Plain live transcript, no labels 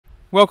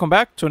Welcome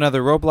back to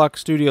another Roblox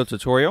Studio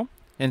tutorial.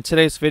 In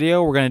today's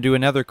video we're going to do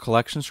another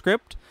collection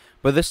script,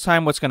 but this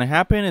time what's going to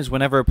happen is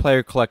whenever a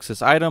player collects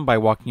this item by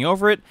walking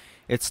over it,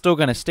 it's still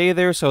going to stay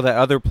there so that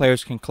other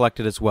players can collect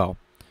it as well.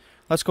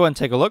 Let's go ahead and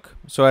take a look.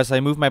 So as I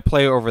move my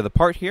player over the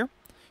part here,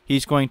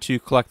 he's going to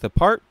collect the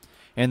part,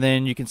 and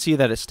then you can see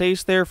that it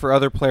stays there for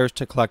other players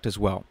to collect as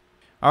well.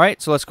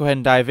 Alright, so let's go ahead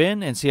and dive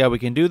in and see how we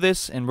can do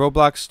this in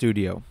Roblox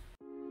Studio.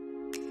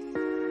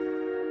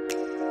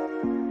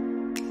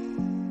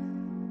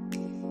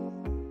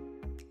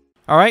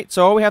 Alright,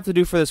 so all we have to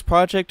do for this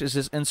project is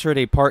just insert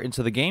a part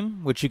into the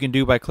game, which you can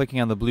do by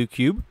clicking on the blue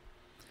cube.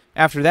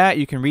 After that,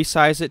 you can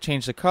resize it,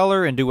 change the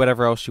color, and do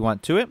whatever else you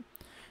want to it.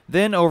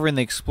 Then over in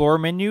the Explorer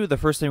menu, the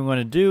first thing we want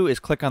to do is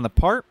click on the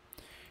part,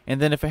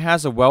 and then if it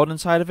has a weld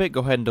inside of it,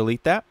 go ahead and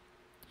delete that.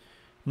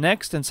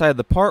 Next, inside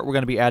the part, we're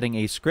going to be adding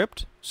a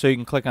script, so you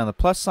can click on the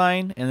plus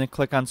sign and then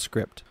click on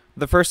script.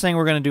 The first thing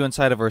we're going to do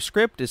inside of our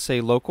script is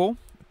say local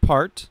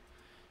part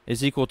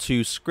is equal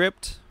to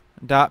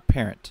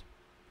script.parent.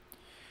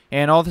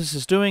 And all this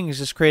is doing is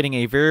just creating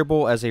a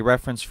variable as a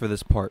reference for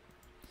this part.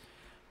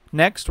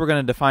 Next, we're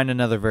going to define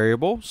another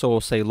variable, so we'll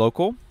say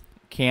local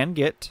can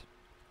get,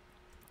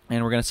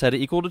 and we're going to set it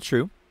equal to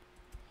true.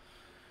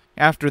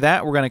 After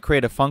that, we're going to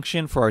create a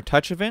function for our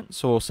touch event,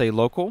 so we'll say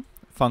local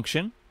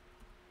function,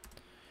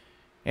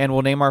 and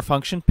we'll name our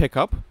function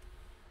pickup.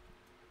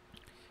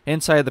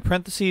 Inside the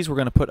parentheses, we're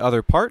going to put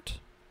other part.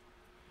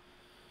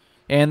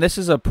 And this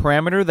is a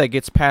parameter that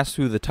gets passed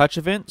through the touch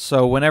event,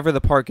 so whenever the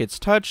part gets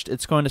touched,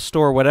 it's going to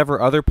store whatever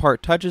other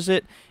part touches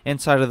it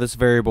inside of this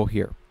variable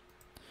here.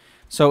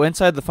 So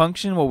inside the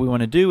function, what we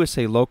want to do is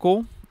say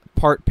local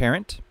part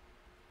parent,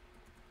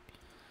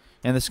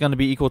 and this is going to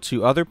be equal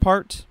to other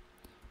part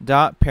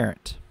dot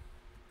parent.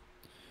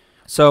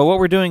 So what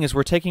we're doing is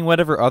we're taking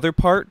whatever other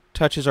part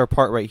touches our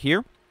part right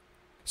here.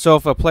 So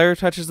if a player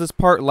touches this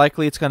part,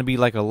 likely it's going to be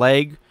like a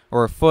leg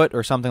or a foot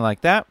or something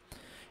like that.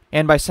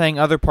 And by saying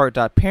other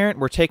part.parent,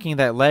 we're taking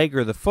that leg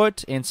or the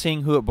foot and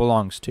seeing who it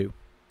belongs to.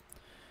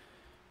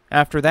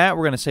 After that,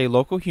 we're going to say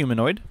local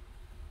humanoid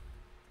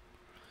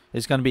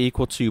is going to be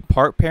equal to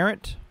part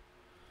parent.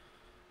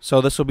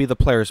 So this will be the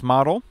player's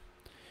model.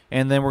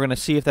 And then we're going to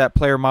see if that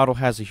player model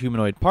has a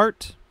humanoid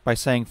part by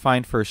saying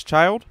find first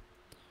child,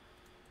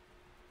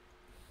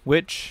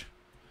 which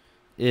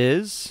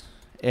is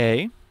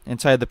a,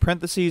 inside the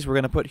parentheses, we're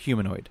going to put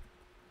humanoid.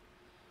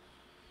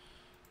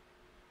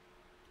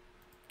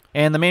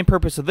 And the main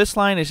purpose of this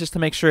line is just to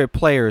make sure a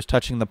player is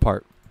touching the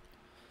part.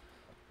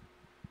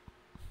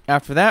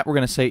 After that, we're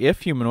going to say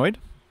if humanoid.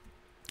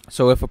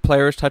 So if a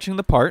player is touching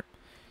the part,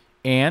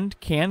 and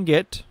can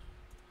get,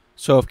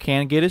 so if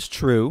can get is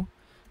true,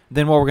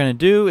 then what we're going to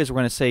do is we're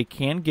going to say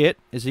can get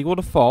is equal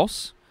to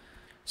false.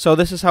 So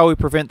this is how we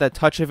prevent that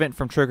touch event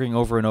from triggering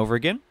over and over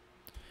again.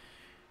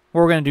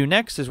 What we're going to do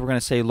next is we're going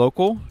to say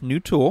local new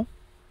tool,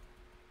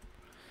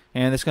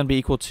 and this is going to be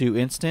equal to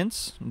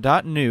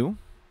instance.new.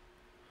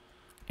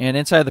 And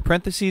inside the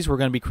parentheses, we're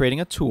going to be creating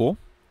a tool.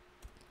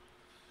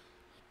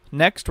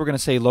 Next, we're going to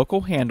say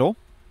local handle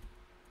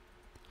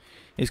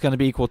is going to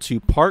be equal to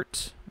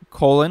part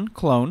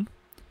clone.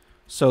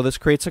 So this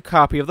creates a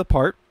copy of the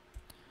part.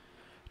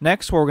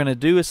 Next, what we're going to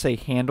do is say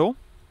handle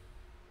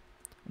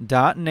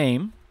dot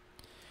name,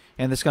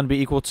 and this is going to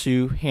be equal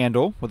to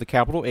handle with a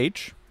capital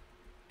H.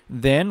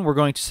 Then we're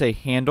going to say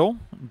handle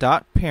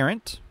dot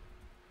parent,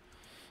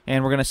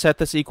 and we're going to set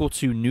this equal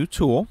to new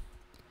tool.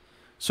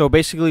 So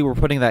basically, we're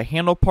putting that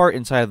handle part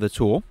inside of the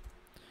tool.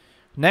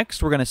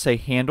 Next, we're going to say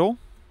handle.script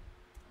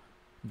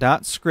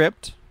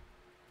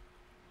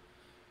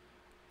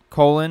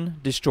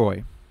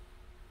 :destroy.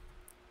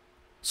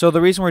 So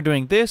the reason we're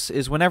doing this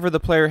is whenever the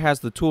player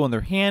has the tool in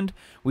their hand,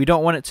 we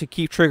don't want it to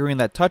keep triggering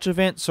that touch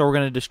event, so we're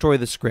going to destroy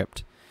the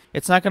script.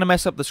 It's not going to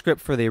mess up the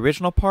script for the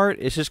original part,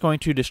 it's just going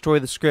to destroy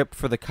the script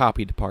for the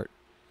copied part.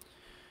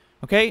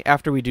 Okay,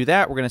 after we do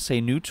that, we're going to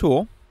say new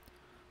tool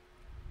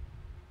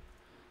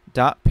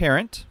dot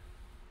parent,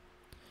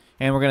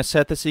 and we're going to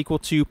set this equal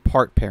to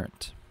part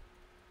parent.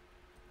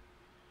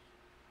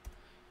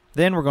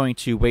 Then we're going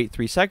to wait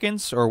 3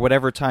 seconds or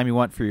whatever time you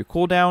want for your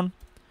cooldown,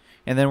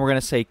 and then we're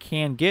going to say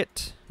can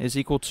get is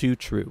equal to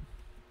true.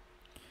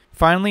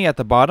 Finally, at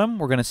the bottom,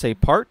 we're going to say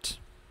part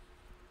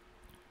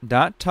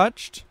dot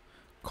touched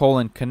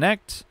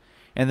 :connect,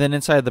 and then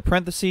inside the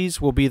parentheses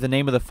will be the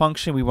name of the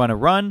function we want to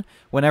run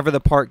whenever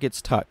the part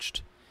gets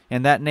touched,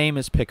 and that name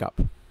is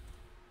pickup.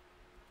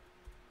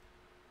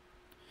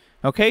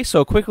 Okay,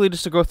 so quickly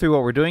just to go through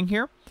what we're doing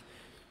here.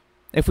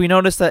 If we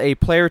notice that a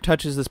player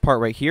touches this part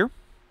right here,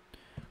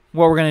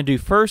 what we're going to do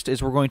first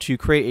is we're going to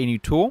create a new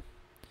tool.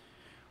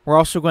 We're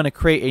also going to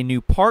create a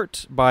new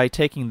part by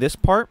taking this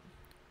part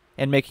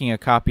and making a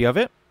copy of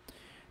it.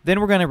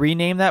 Then we're going to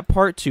rename that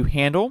part to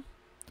handle.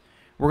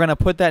 We're going to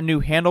put that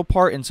new handle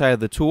part inside of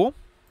the tool.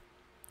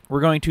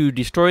 We're going to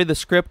destroy the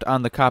script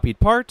on the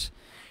copied part,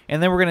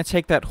 and then we're going to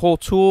take that whole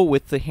tool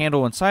with the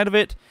handle inside of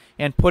it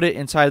and put it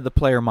inside the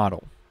player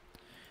model.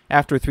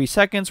 After 3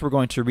 seconds, we're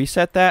going to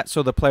reset that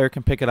so the player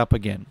can pick it up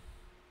again.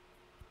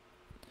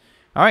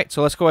 Alright,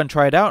 so let's go ahead and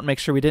try it out and make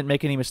sure we didn't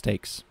make any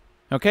mistakes.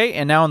 Okay,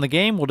 and now in the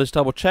game, we'll just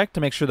double check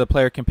to make sure the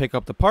player can pick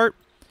up the part,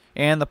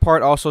 and the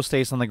part also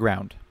stays on the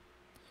ground.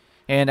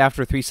 And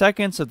after 3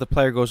 seconds, if the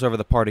player goes over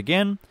the part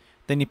again,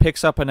 then he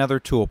picks up another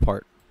tool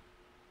part.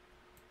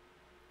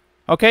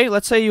 Okay,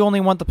 let's say you only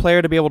want the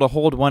player to be able to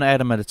hold one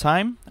item at a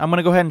time. I'm going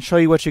to go ahead and show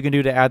you what you can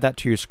do to add that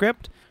to your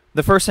script.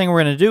 The first thing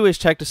we're going to do is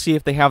check to see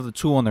if they have the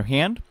tool in their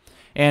hand.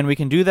 And we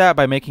can do that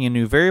by making a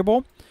new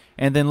variable,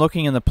 and then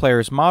looking in the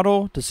player's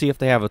model to see if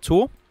they have a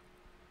tool.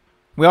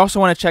 We also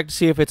want to check to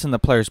see if it's in the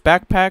player's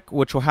backpack,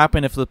 which will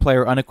happen if the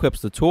player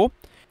unequips the tool.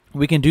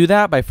 We can do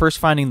that by first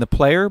finding the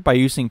player by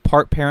using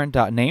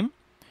partParent.name.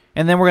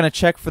 And then we're going to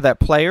check for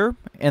that player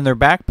and their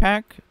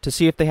backpack to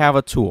see if they have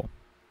a tool.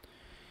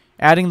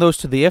 Adding those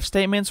to the if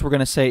statements, we're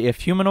going to say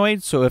if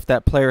humanoid, so if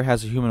that player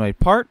has a humanoid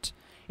part,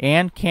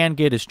 and can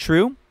get is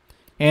true.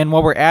 And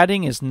what we're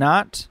adding is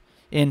not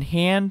in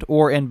hand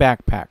or in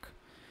backpack.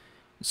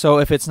 So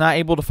if it's not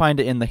able to find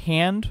it in the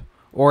hand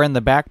or in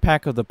the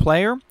backpack of the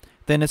player,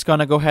 then it's going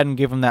to go ahead and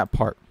give him that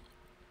part.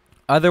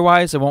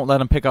 Otherwise, it won't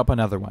let him pick up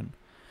another one.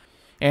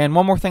 And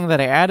one more thing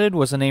that I added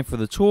was a name for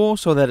the tool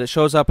so that it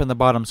shows up in the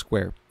bottom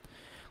square.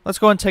 Let's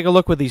go and take a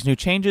look with these new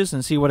changes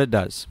and see what it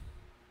does.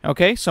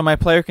 Okay, so my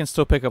player can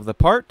still pick up the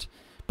part,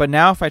 but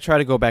now if I try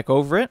to go back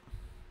over it,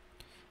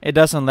 it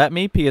doesn't let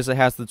me because it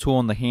has the tool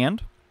in the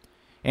hand.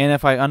 And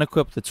if I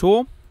unequip the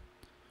tool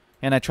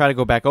and I try to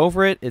go back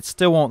over it, it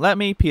still won't let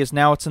me because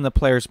now it's in the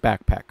player's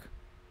backpack.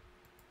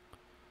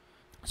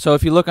 So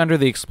if you look under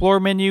the Explore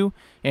menu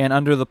and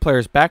under the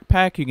player's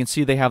backpack, you can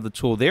see they have the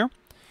tool there.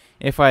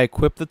 If I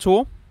equip the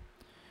tool,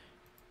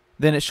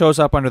 then it shows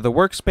up under the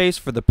workspace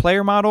for the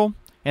player model,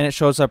 and it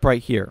shows up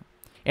right here.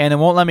 And it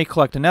won't let me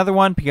collect another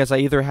one because I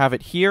either have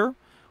it here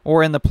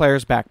or in the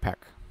player's backpack.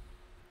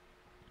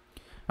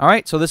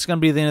 Alright, so this is going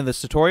to be the end of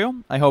this tutorial.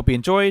 I hope you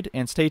enjoyed,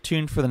 and stay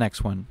tuned for the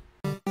next one.